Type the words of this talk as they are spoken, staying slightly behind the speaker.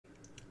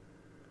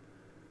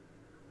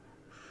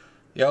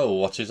Yo,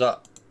 what is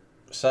up?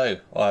 So,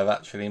 I've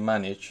actually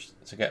managed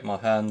to get my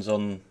hands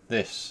on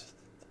this.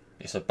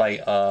 It's a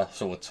beta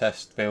sort of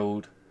test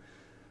build,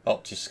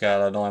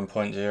 OptiScaler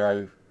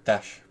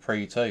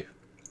 9.0-Pre2.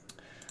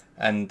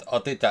 And I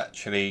did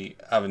actually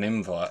have an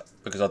invite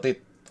because I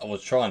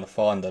was trying to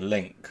find a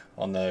link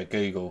on the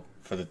Google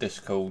for the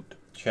Discord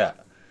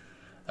chat.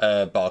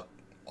 But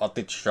I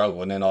did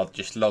struggle, and then I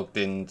just logged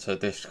into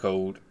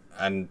Discord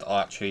and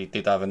I actually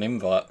did have an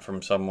invite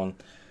from someone.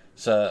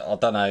 So I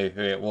don't know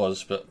who it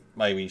was, but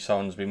maybe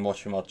someone's been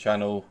watching my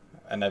channel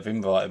and they've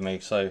invited me,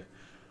 so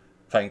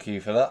thank you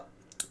for that,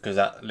 because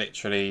that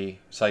literally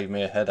saved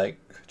me a headache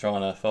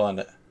trying to find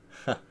it.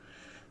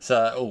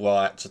 So all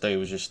I had to do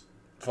was just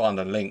find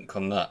a link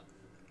on that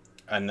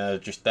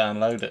and just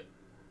download it.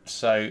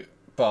 So,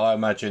 but I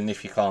imagine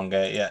if you can't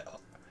get it yet,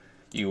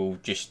 you will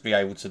just be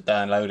able to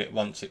download it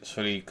once it's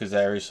fully, because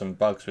there is some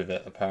bugs with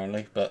it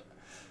apparently, but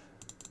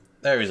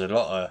there is a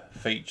lot of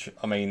feature.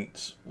 I mean,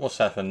 what's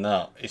happened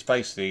now? It's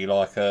basically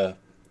like a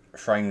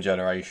frame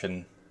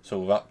generation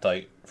sort of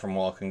update from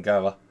what I can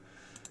gather.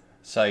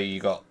 So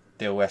you got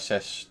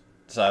XeSS,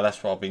 so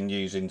that's what I've been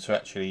using to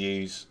actually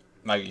use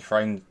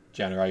multi-frame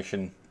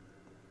generation.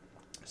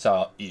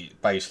 So it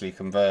basically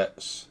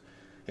converts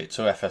it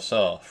to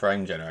FSR,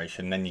 frame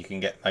generation, then you can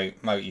get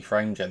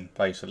multi-frame gen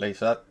basically.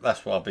 So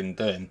that's what I've been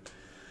doing.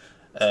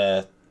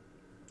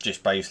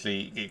 Just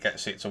basically it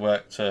gets it to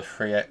work to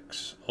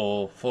 3x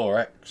or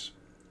 4x.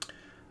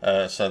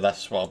 So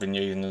that's what I've been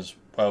using as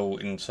well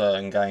in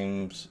certain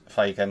games,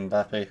 fake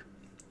Mbappe.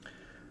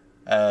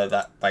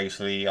 That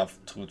basically, I've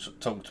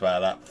talked about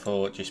that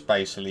before, it just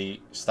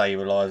basically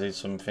stabilises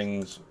some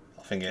things.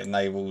 I think it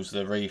enables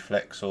the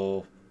reflex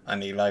or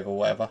anti-lag or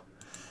whatever.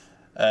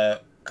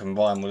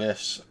 Combined with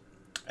this,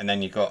 and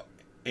then you've got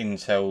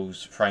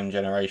Intel's frame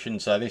generation,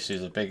 so this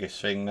is the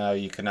biggest thing now,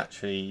 you can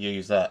actually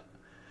use that.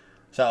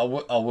 So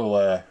I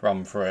will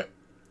run through it.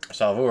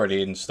 So I've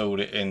already installed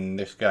it in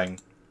this game.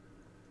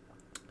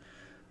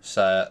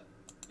 So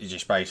you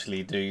just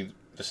basically do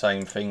the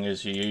same thing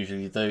as you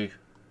usually do.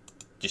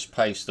 Just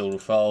paste all the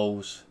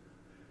files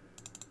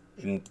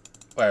in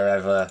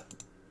wherever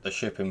the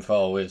shipping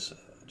file is.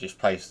 Just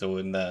paste all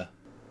in there.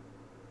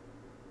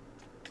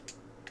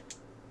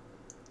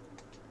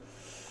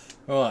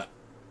 Right.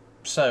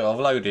 So I've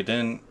loaded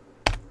in.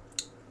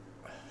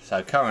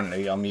 So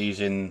currently I'm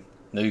using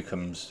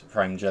Nukem's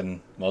frame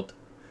gen mod,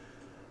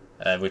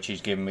 which is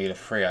giving me the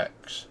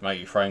 3x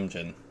multi-frame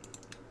gen,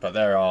 but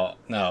there are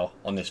now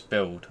on this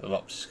build of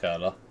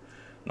OptiScaler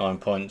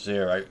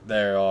 9.0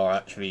 there are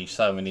actually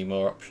so many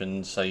more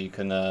options. So you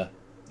can it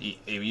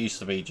used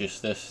to be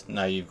just this,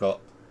 now you've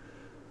got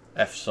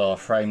FSR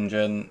frame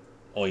gen,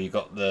 or you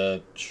got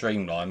the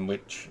streamline,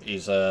 which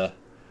is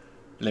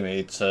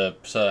limited to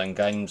certain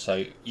games,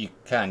 so you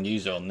can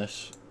use it on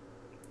this.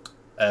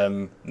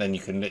 Then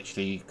you can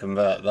literally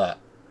convert that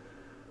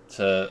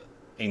to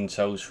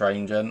Intel's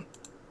frame gen.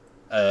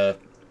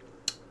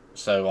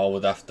 So I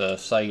would have to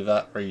save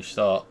that,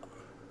 restart.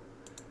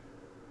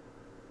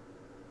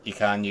 You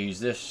can use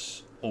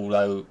this,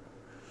 although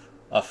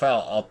I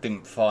felt I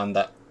didn't find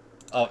that.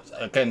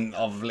 Again,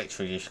 I've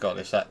literally just got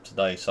this app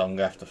today, so I'm going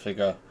to have to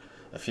figure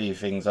a few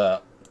things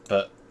out,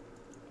 but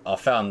I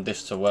found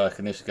this to work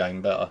in this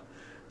game better.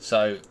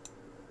 So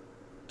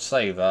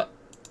save that.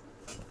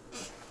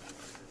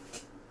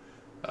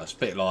 It's a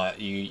bit like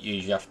you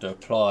usually have to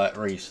apply it,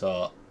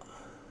 restart.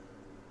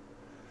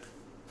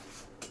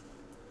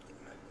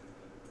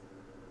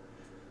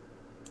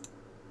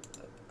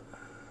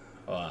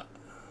 Right.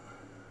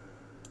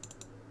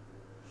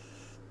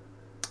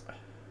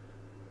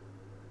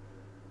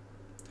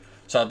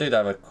 So I did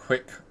have a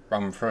quick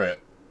run through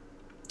it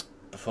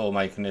before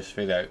making this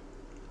video,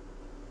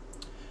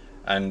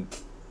 and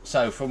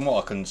so from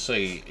what I can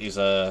see is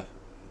at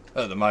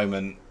the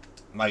moment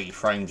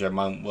multi-frame gen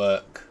won't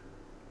work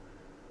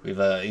with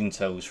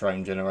Intel's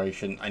frame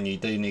generation, and you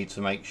do need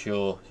to make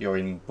sure you're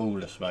in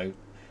borderless mode.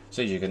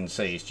 So as you can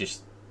see, it's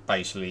just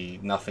basically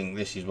nothing.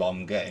 This is what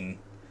I'm getting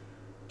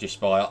just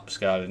by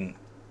upscaling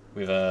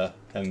with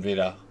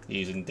Nvidia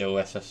using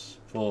XeSS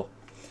 4.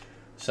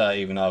 So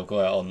even though I've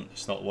got it on,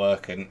 it's not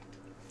working,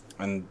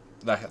 and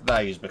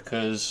that is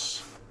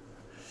because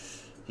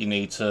you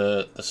need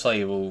to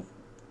disable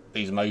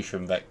these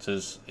motion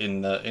vectors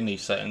in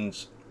these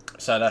settings.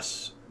 So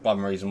that's one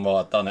reason why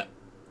I've done it.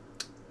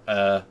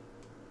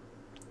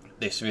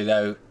 This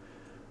video,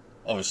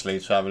 obviously,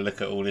 to have a look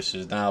at all this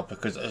is now,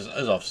 because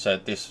as I've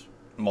said, this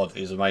mod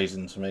is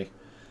amazing to me.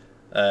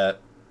 I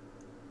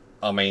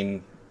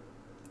mean,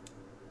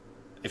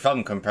 if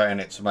I'm comparing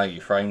it to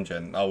multi-frame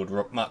gen, I would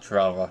much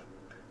rather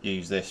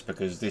use this,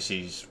 because this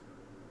is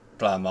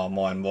blowing my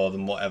mind more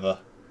than whatever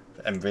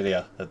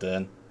Nvidia are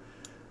doing,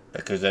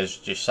 because there's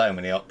just so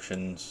many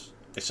options.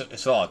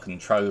 It's like a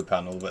control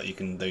panel, but you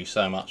can do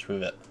so much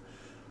with it.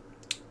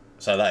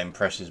 So that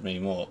impresses me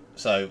more.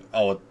 So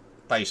I would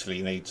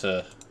basically need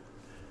to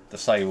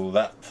disable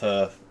that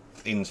for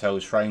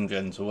Intel's frame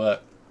gen to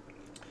work.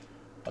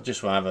 I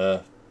just want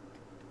to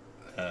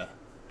have a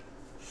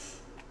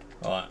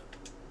right.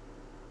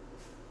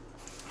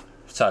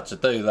 So to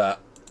do that,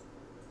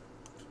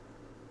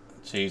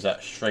 to use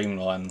that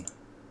streamline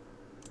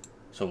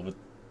sort of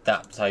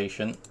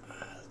adaptation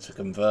to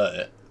convert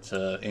it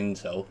to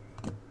Intel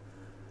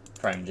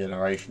frame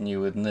generation,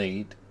 you would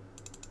need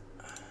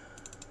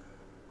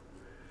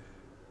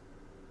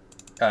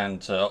go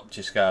into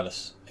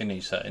OptiScaler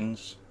ini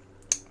settings,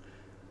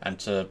 and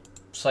to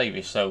save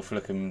yourself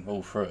looking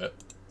all through it,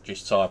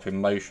 just type in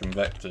motion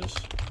vectors,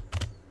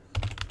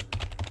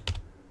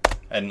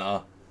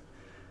 enter,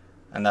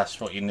 and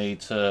that's what you need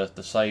to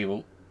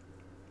disable.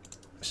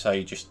 So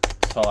you just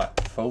type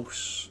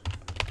false,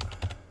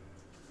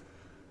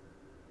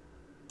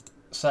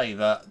 save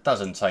that.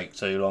 Doesn't take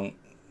too long.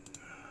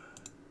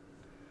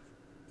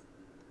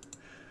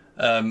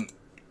 I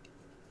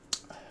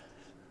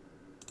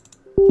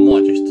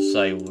might just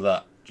disable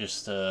that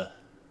just to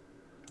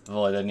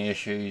avoid any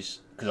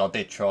issues, because I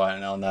did try it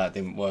and I know it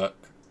didn't work.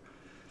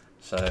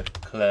 So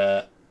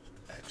clear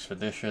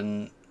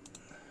expedition,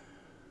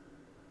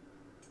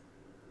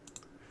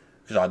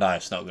 because I know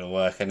it's not going to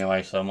work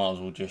anyway, so I might as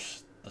well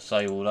just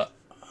disable that.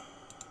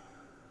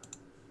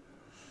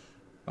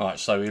 Alright,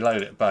 so we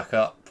load it back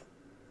up.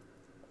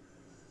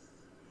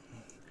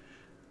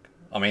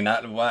 I mean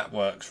that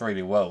works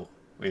really well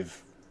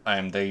with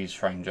AMD's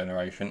frame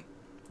generation.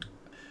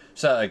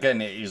 So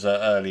again, it is an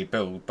early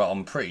build, but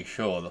I'm pretty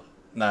sure that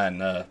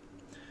now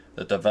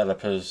the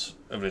developers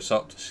of this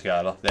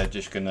OptiScaler, they're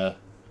just gonna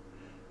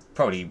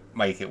probably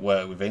make it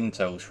work with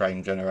Intel's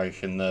frame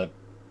generation, the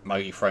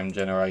multi-frame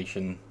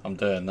generation I'm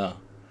doing now.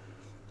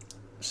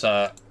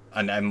 So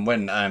and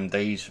when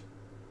AMD's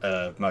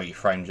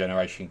multi-frame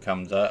generation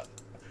comes out,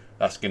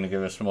 that's going to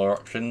give us more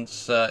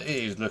options. It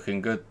is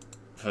looking good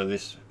for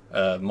this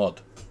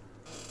mod.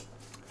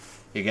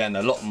 You're getting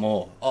a lot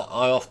more.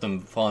 I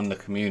often find the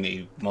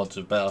community mods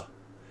are better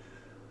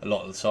a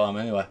lot of the time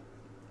anyway.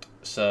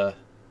 So,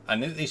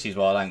 and this is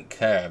why I don't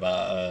care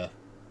about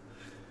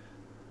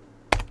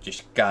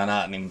just going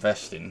out and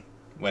investing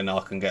when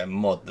I can get a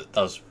mod that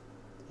does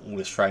all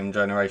this frame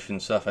generation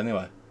stuff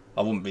anyway.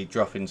 I wouldn't be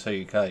dropping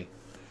 2k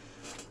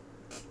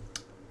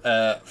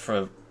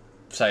for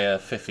say a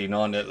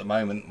 5090 at the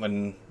moment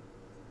when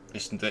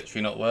it's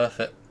literally not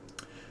worth it.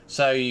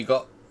 So you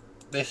got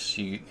this,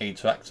 you need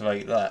to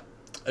activate that.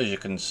 As you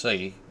can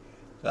see,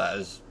 that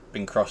has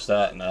been crossed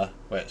out now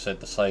where it said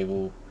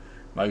disable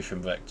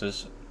motion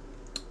vectors.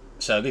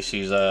 So this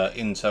is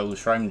Intel's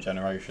frame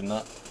generation.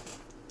 That.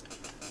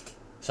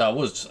 So I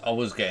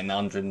was getting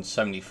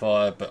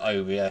 175, but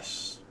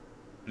OBS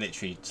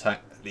literally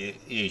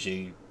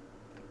usually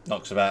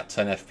knocks about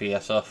 10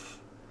 FPS off,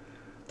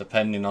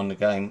 depending on the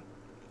game.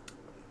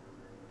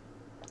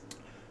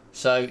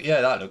 So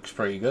yeah, that looks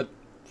pretty good.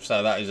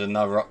 So that is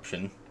another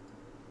option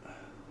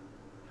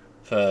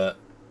for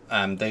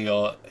AMD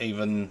or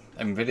even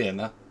Nvidia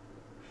now.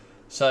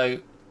 So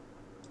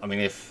I mean,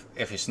 if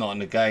it's not in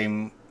the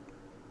game,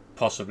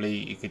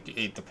 possibly you could.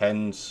 It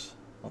depends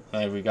on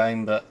every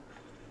game, but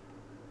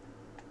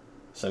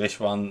so this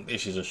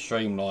is a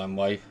streamlined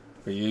way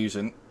for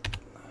using.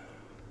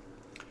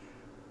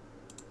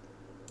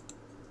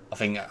 I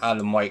think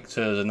Alan Wake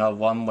 2 is another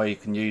one where you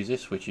can use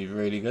this, which is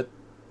really good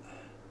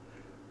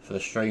for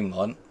the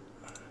streamline.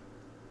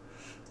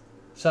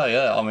 So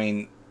yeah, I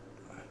mean,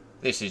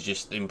 this is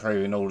just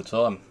improving all the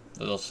time,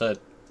 as I said.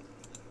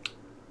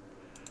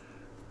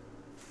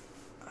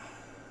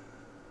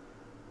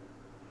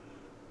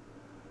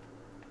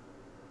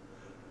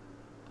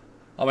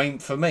 I mean,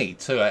 for me,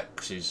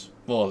 2x is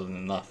more than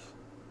enough.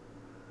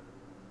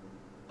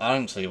 I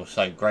don't see what's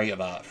so great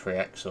about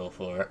 3x or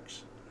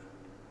 4x.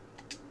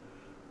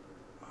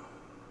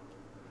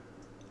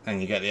 And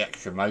you get the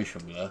extra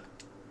motion blur.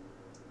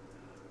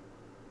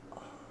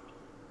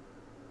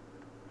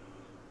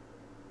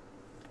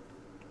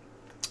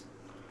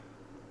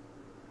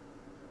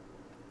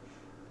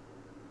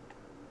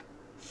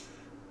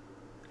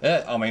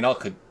 Yeah, I mean, I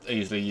could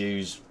easily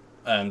use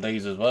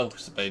these as well,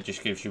 but it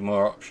just gives you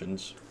more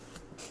options.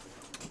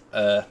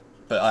 But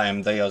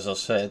AMD, as I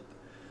said,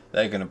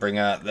 they're going to bring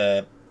out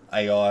their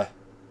AI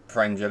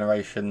frame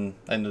generation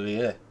end of the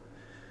year.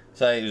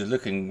 So it was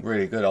looking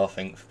really good, I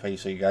think, for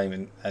PC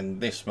gaming,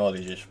 and this mod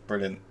is just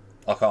brilliant.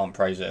 I can't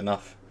praise it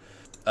enough.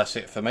 That's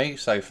it for me,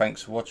 so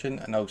thanks for watching,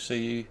 and I'll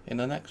see you in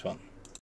the next one.